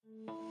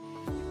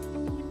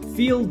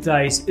Field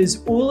Days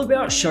is all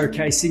about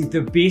showcasing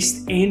the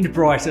best and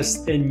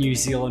brightest in New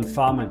Zealand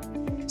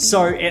farming.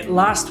 So at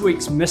last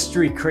week's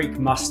Mystery Creek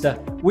Muster,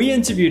 we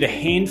interviewed a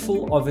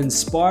handful of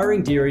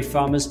inspiring dairy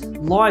farmers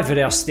live at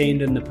our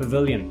stand in the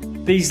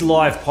pavilion. These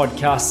live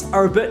podcasts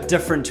are a bit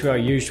different to our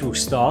usual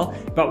style,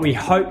 but we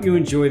hope you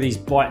enjoy these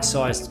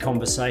bite-sized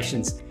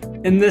conversations.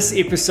 In this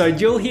episode,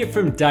 you'll hear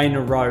from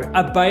Dana Rowe,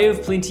 a Bay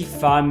of Plenty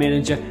farm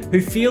manager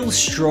who feels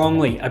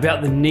strongly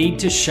about the need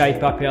to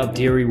shape up our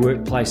dairy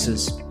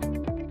workplaces.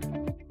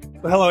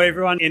 Well, hello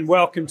everyone and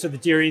welcome to the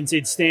Dairy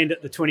NZ stand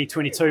at the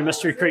 2022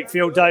 Mystery Creek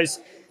Field Days.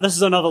 This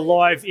is another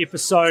live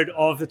episode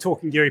of the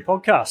Talking Dairy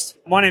podcast.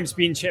 My name's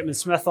Ben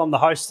Chapman-Smith, I'm the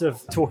host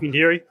of Talking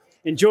Dairy,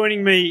 and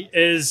joining me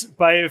is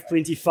Bay of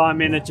Plenty farm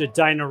manager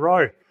Dana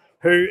Rowe,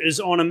 who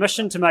is on a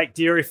mission to make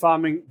dairy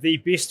farming the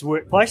best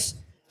workplace,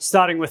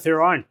 starting with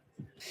her own.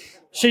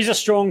 She's a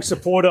strong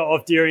supporter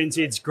of Dairy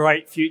NZ's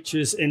Great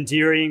Futures in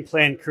Dairying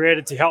plan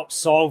created to help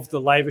solve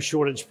the labour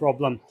shortage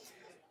problem.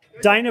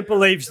 Dana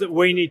believes that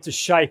we need to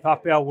shape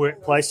up our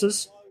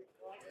workplaces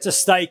to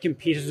stay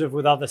competitive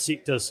with other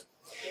sectors.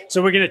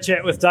 So we're going to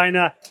chat with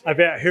Dana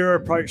about her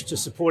approach to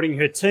supporting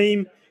her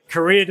team,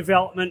 career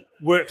development,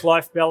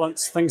 work-life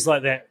balance, things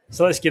like that.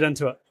 So let's get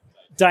into it.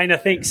 Dana,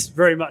 thanks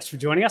very much for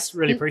joining us.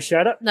 Really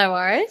appreciate it. No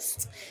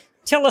worries.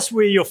 Tell us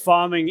where you're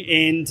farming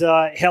and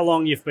how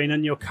long you've been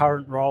in your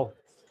current role.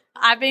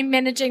 I've been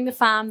managing the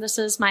farm. This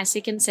is my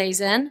second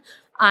season.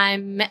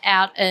 I'm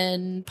out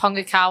in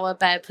Pongakawa,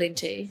 Bay of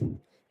Plenty.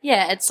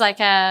 Yeah, it's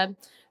like a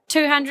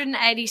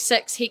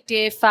 286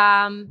 hectare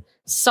farm,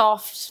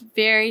 soft,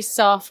 very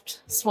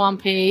soft,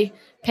 swampy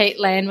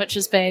peatland, which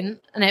has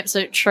been an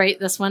absolute treat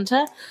this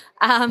winter.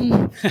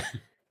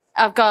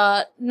 I've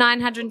got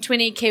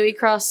 920 Kiwi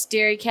Cross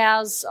dairy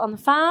cows on the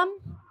farm.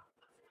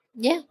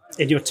 Yeah.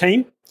 And your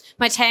team?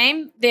 My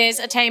team, there's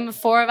a team of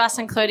 4 of us,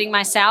 including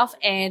myself,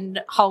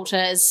 and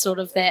Holter is sort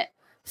of that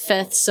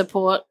 5th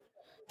support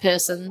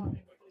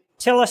person.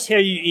 Tell us how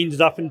you ended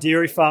up in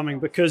dairy farming,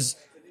 because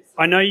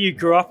I know you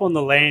grew up on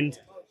the land,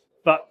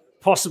 but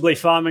possibly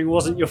farming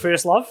wasn't your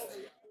first love?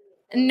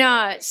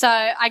 No, so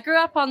I grew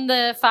up on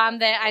the farm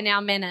that I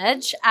now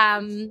manage,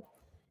 and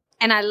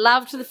I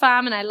loved the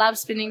farm and I loved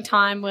spending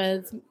time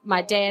with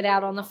my dad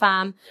out on the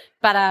farm,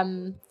 but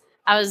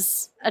I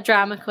was a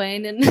drama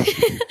queen and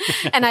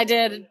and I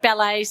did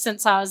ballet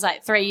since I was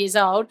like 3 years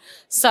old.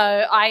 So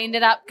I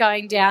ended up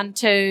going down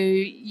to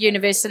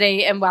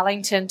university in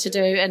Wellington to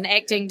do an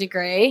acting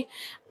degree.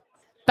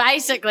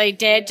 Basically,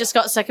 Dad just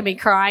got sick of me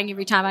crying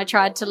every time I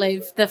tried to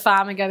leave the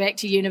farm and go back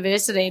to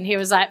university. And he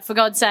was like, for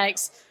God's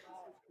sakes,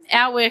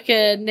 our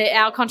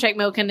contract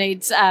milker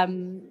needs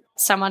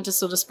someone to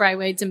sort of spray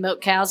weeds and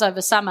milk cows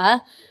over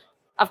summer.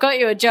 I've got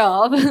you a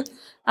job.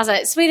 I was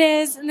like, sweet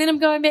as, and then I'm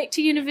going back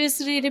to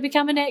university to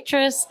become an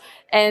actress.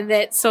 And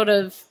that sort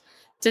of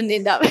didn't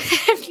end up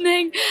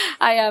happening.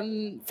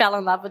 I fell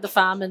in love with the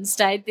farm and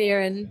stayed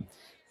there. And,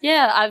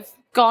 yeah, I've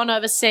gone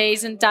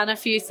overseas and done a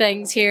few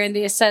things here and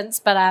there since,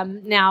 but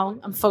now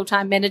I'm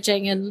full-time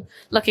managing and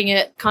looking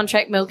at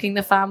contract milking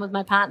the farm with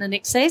my partner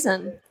next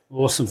season.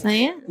 Awesome. So,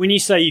 yeah. When you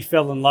say you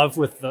fell in love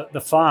with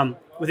the farm,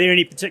 were there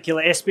any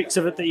particular aspects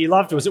of it that you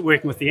loved? Was it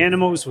working with the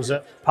animals? Was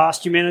it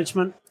pasture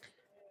management?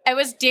 It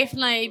was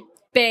definitely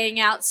being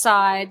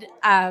outside,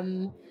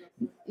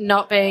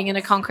 not being in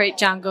a concrete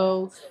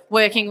jungle,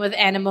 working with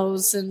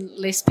animals and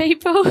less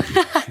people.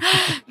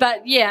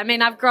 But, yeah, I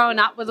mean, I've grown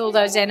up with all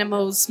those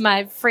animals.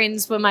 My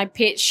friends were my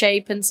pet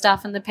sheep and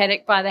stuff in the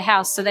paddock by the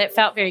house, so that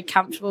felt very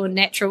comfortable and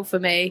natural for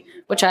me,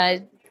 which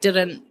I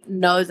didn't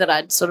know that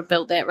I'd sort of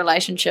built that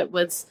relationship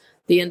with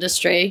the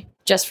industry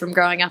just from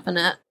growing up in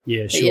it.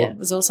 Yeah, but sure. Yeah, it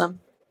was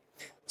awesome.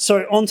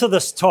 So onto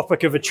this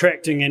topic of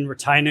attracting and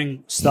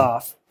retaining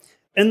staff.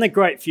 In the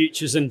Great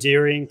Futures in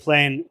Dairying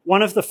plan,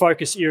 one of the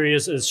focus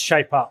areas is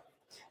shape up,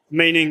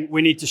 meaning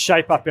we need to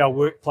shape up our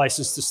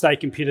workplaces to stay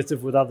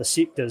competitive with other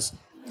sectors.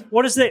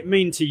 What does that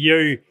mean to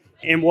you,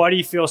 and why do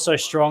you feel so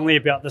strongly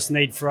about this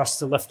need for us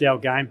to lift our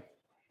game?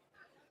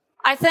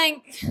 I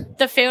think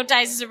the Field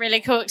Days is a really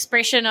cool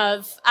expression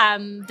of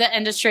the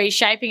industry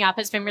shaping up.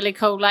 It's been really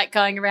cool, like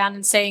going around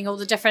and seeing all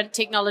the different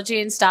technology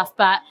and stuff.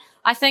 But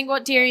I think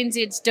what Dairy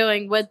NZ's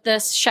doing with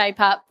this Shape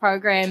Up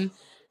program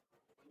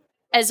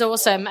is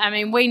awesome. I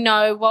mean, we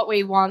know what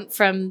we want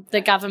from the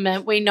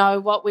government. We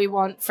know what we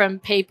want from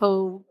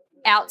people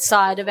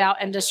outside of our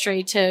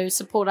industry to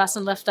support us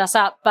and lift us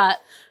up. But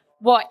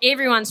what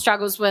everyone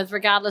struggles with,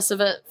 regardless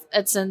of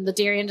it's in the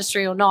dairy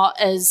industry or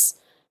not, is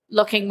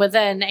looking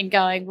within and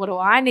going, what do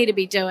I need to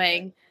be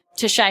doing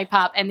to shape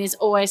up? And there's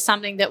always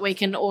something that we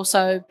can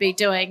also be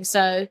doing.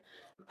 So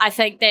I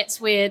think that's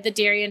where the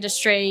dairy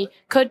industry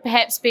could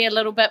perhaps be a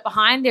little bit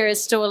behind. There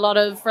is still a lot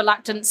of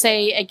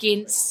reluctancy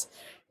against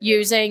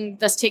using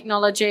this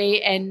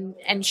technology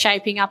and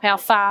shaping up our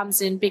farms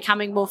and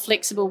becoming more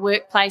flexible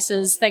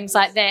workplaces, things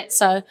like that.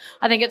 So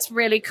I think it's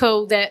really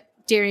cool that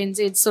Dairy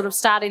NZ sort of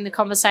starting the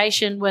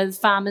conversation with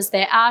farmers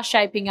that are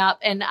shaping up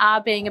and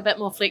are being a bit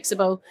more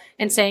flexible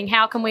and saying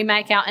how can we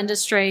make our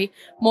industry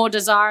more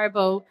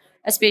desirable,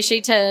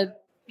 especially to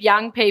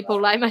young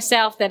people like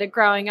myself that are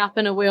growing up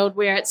in a world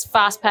where it's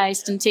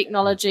fast-paced and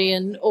technology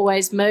and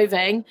always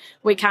moving,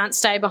 we can't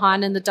stay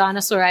behind in the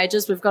dinosaur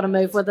ages. We've got to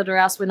move with it, or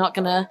else we're not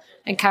going to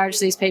encourage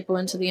these people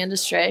into the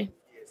industry.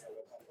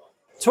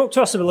 Talk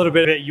to us a little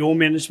bit about your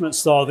management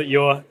style that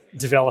you're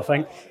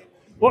developing.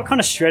 What kind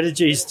of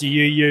strategies do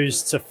you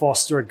use to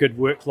foster a good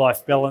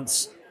work-life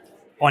balance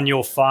on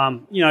your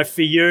farm,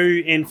 for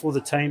you and for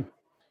the team?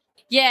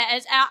 Yeah,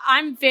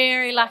 I'm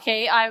very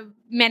lucky. I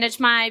manage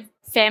my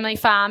family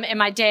farm, and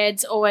my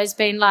dad's always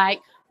been like,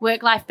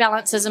 work-life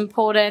balance is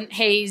important.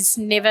 He's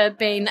never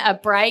been a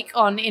break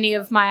on any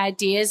of my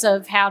ideas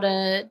of how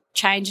to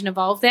change and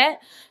evolve that.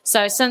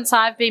 So since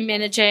I've been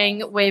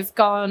managing, we've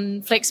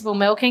gone flexible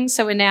milking.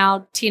 So we're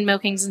now 10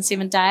 milkings in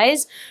 7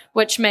 days,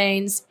 which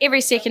means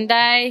every second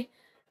day,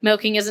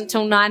 milking isn't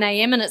till 9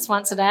 a.m. and it's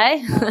once a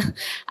day.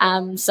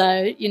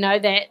 So,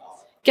 that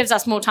gives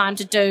us more time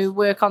to do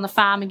work on the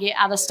farm and get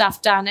other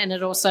stuff done. And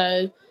it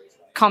also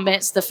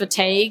combats the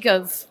fatigue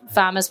of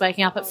farmers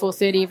waking up at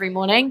 4:30 every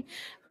morning.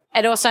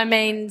 It also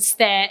means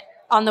that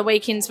on the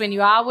weekends when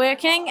you are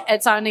working,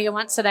 it's only a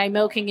once a day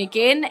milking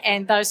again,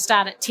 and those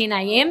start at 10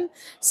 a.m.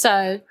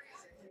 So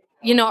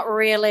you're not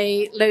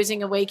really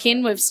losing a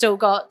weekend. We've still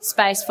got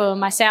space for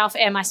myself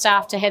and my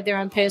staff to have their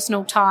own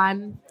personal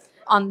time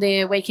on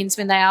their weekends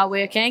when they are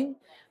working.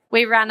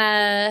 We run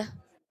a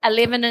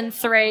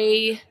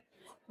 11-3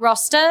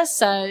 roster,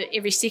 so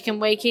every second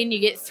weekend you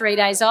get 3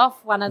 days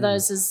off. One of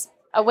those is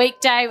a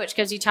weekday, which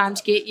gives you time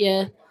to get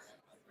your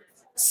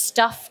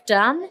stuff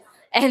done,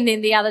 and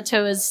then the other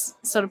two is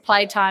sort of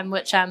playtime,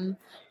 which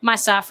my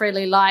staff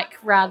really like.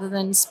 Rather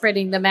than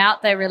spreading them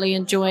out, they're really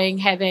enjoying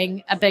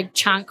having a big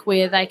chunk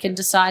where they can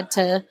decide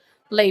to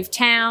leave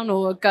town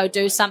or go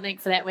do something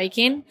for that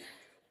weekend.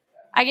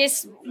 I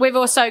guess we've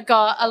also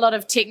got a lot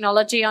of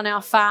technology on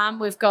our farm.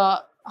 We've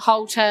got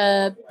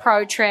Halter,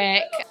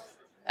 ProTrack,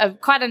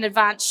 quite an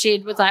advanced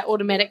shed with like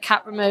automatic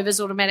cut removers,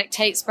 automatic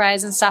teat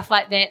sprays and stuff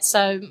like that.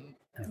 So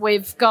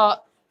we've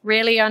got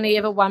really only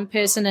ever one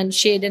person in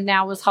shed, and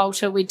now with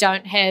Halter we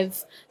don't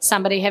have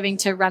somebody having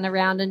to run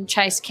around and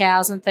chase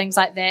cows and things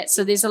like that.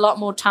 So there's a lot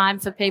more time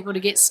for people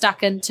to get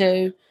stuck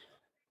into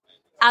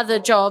other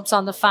jobs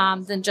on the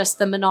farm than just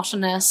the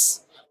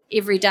monotonous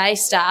everyday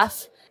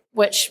stuff,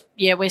 which,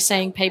 we're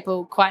seeing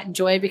people quite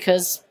enjoy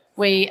because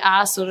we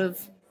are sort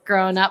of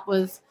growing up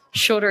with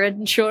shorter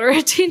and shorter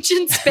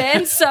attention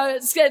spans. So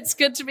it's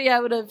good to be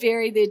able to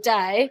vary their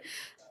day.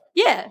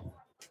 Yeah.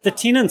 The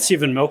 10 and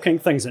 7 milking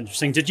thing's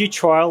interesting. Did you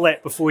trial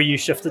that before you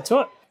shifted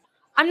to it?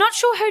 I'm not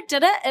sure who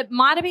did it. It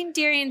might have been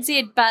Dairy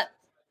NZ, but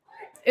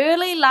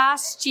early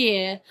last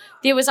year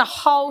there was a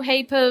whole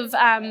heap of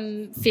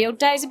field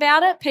days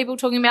about it, people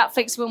talking about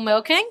flexible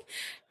milking,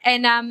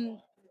 and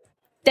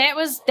that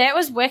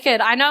was wicked.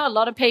 I know a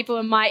lot of people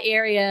in my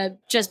area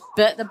just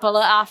bit the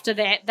bullet after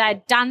that.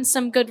 They'd done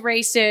some good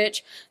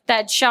research.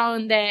 They'd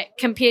shown that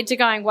compared to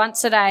going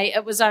once a day,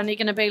 it was only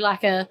going to be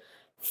like a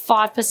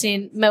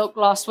 5% milk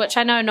loss, which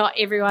I know not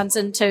everyone's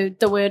into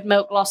the word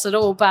milk loss at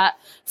all, but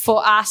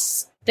for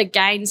us, the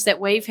gains that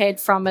we've had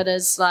from it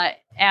is like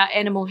our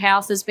animal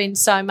health has been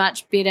so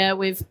much better.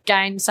 We've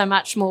gained so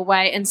much more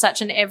weight in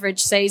such an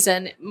average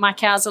season. My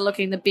cows are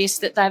looking the best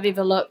that they've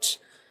ever looked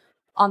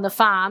on the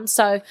farm.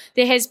 So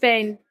there has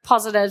been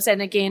positives,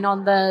 and again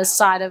on the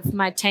side of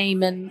my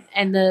team and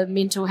the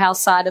mental health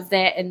side of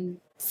that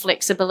and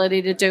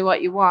flexibility to do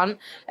what you want,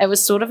 it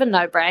was sort of a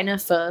no-brainer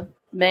for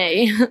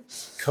me.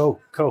 Cool.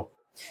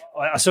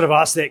 I sort of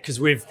asked that because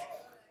we've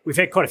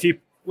had quite a few.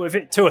 We've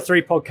had 2 or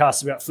 3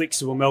 podcasts about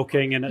flexible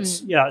milking, and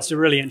it's it's a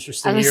really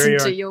interesting area. I listened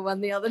to your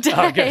one the other day.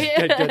 Oh,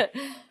 good.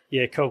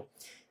 Yeah, cool.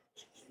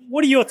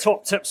 What are your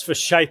top tips for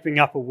shaping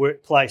up a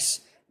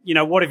workplace?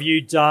 What have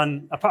you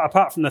done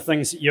apart from the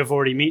things that you've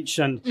already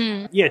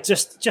mentioned? Yeah,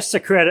 just to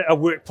create a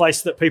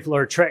workplace that people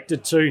are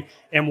attracted to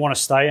and want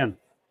to stay in.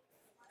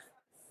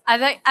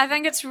 I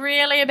think it's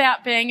really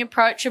about being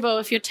approachable.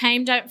 If your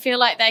team don't feel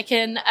like they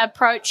can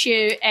approach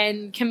you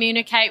and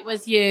communicate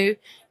with you,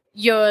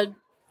 you're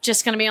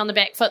just going to be on the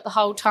back foot the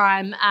whole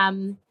time.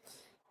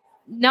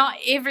 Not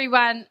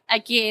everyone,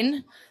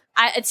 again,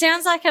 it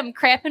sounds like I'm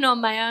crapping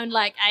on my own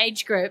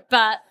age group,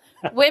 but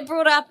we're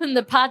brought up in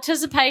the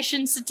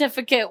participation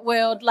certificate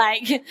world.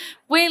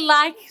 We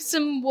like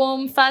some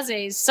warm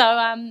fuzzies.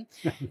 So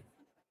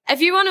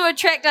if you want to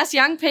attract us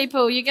young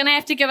people, you're going to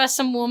have to give us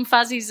some warm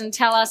fuzzies and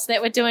tell us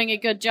that we're doing a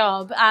good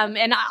job.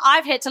 And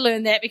I've had to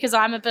learn that because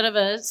I'm a bit of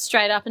a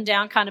straight up and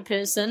down kind of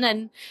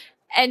person.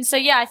 And so,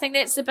 I think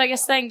that's the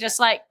biggest thing,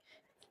 just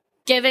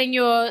giving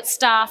your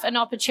staff an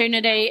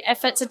opportunity.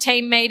 If it's a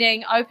team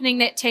meeting, opening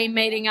that team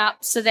meeting up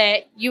so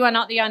that you are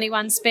not the only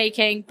one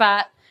speaking,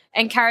 but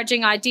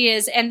encouraging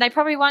ideas. And they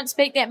probably won't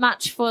speak that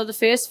much for the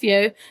first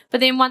few, but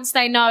then once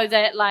they know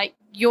that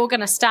you're going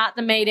to start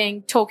the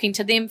meeting talking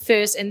to them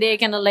first and they're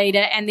going to lead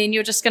it, and then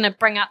you're just going to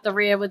bring up the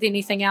rear with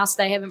anything else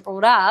they haven't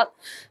brought up,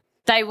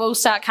 they will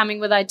start coming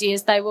with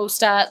ideas. They will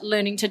start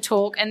learning to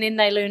talk, and then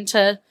they learn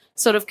to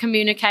sort of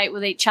communicate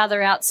with each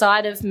other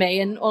outside of me,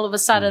 and all of a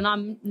sudden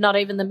I'm not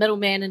even the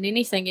middleman in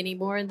anything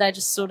anymore, and they're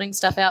just sorting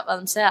stuff out by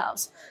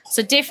themselves.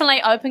 So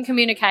definitely open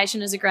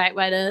communication is a great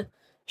way to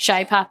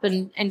shape up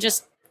and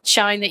just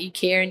showing that you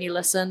care and you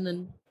listen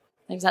and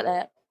things like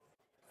that.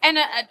 And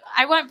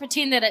I won't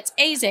pretend that it's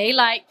easy.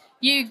 Like,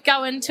 you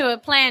go into a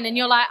plan and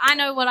you're like, I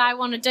know what I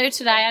want to do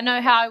today. I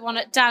know how I want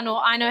it done,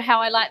 or I know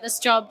how I like this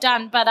job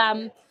done. But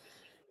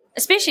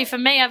especially for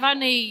me, I've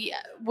only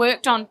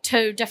worked on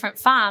 2 different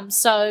farms.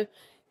 So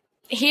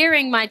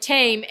hearing my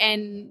team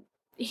and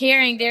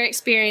hearing their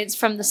experience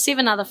from the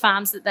 7 other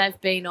farms that they've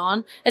been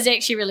on is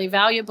actually really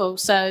valuable.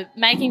 So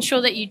making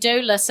sure that you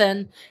do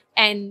listen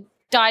and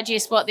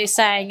digest what they're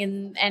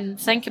saying and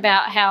think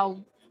about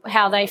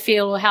how they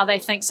feel or how they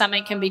think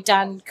something can be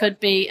done, could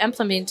be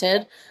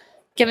implemented,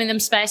 giving them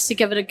space to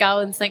give it a go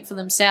and think for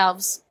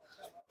themselves.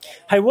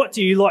 Hey, what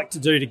do you like to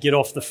do to get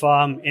off the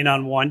farm and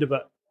unwind a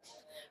bit?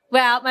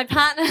 Well, my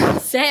partner,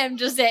 Sam,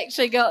 just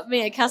actually got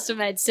me a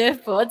custom-made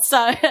surfboard.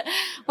 So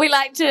we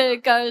like to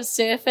go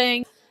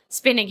surfing,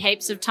 spending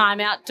heaps of time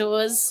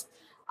outdoors.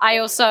 I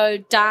also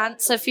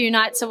dance a few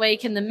nights a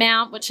week in the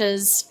Mount, which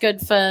is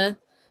good for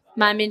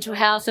my mental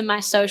health and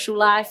my social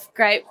life.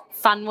 Great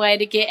fun way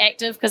to get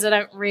active because I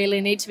don't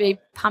really need to be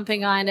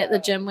pumping iron at the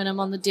gym when I'm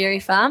on the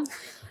dairy farm.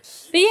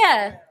 But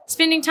yeah,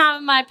 spending time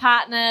with my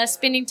partner,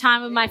 spending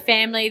time with my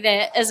family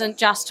that isn't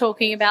just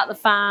talking about the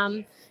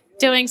farm,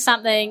 doing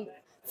something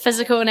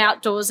physical and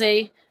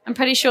outdoorsy. I'm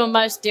pretty sure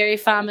most dairy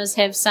farmers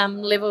have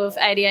some level of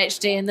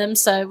ADHD in them,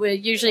 so we're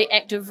usually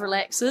active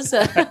relaxers.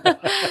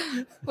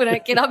 We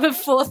don't get up at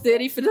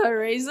 4:30 for no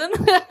reason.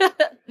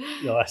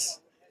 Nice.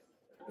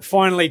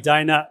 Finally,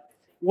 Dana,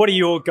 what are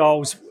your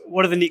goals?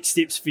 What are the next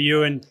steps for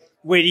you, and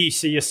where do you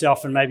see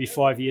yourself in maybe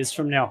 5 years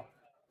from now?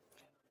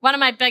 One of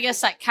my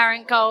biggest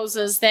current goals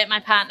is that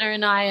my partner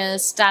and I are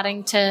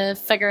starting to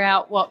figure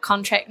out what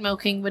contract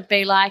milking would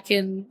be like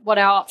and what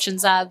our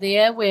options are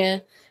there.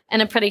 We're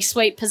in a pretty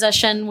sweet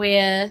position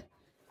where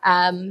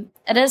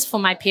it is for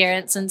my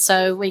parents, and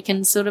so we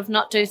can sort of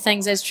not do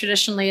things as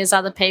traditionally as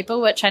other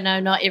people, which I know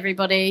not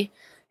everybody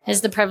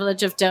has the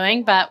privilege of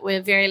doing, but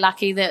we're very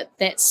lucky that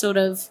that's sort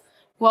of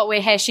what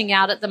we're hashing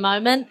out at the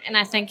moment. And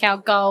I think our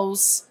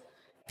goals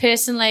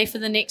personally for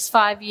the next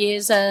 5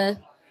 years are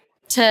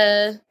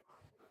to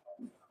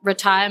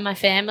retire my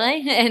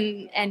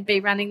family and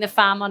be running the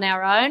farm on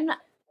our own.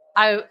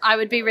 I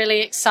would be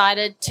really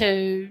excited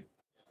to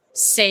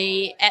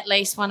see at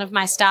least one of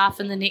my staff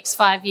in the next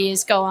 5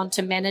 years go on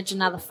to manage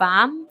another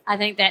farm. I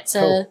think that's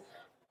a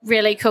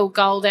really cool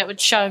goal that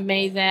would show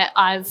me that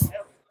I've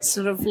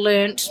sort of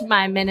learnt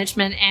my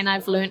management and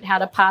I've learnt how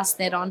to pass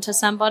that on to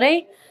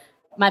somebody.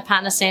 My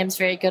partner Sam's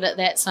very good at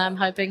that, so I'm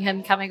hoping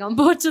him coming on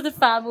board to the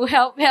farm will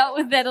help out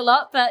with that a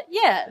lot. But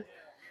yeah.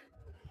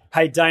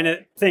 Hey,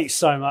 Dana, thanks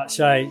so much.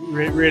 I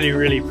really,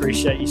 really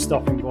appreciate you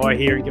stopping by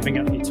here and giving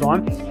up your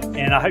time.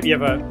 And I hope you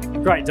have a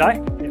great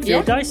day at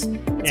Field Days.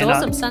 It's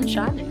awesome, sun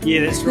shining.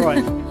 Yeah, that's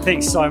right.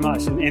 Thanks so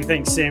much. And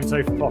thanks, Sam,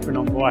 too, for popping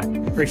on by.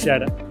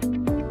 Appreciate it.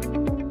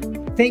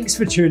 Thanks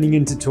for tuning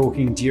in to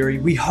Talking Dairy.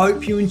 We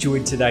hope you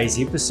enjoyed today's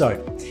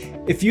episode.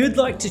 If you'd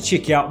like to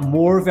check out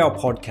more of our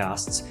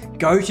podcasts,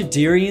 go to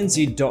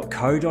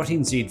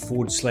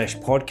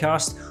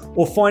dairynz.co.nz/podcast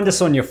or find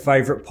us on your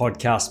favourite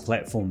podcast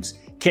platforms.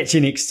 Catch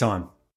you next time.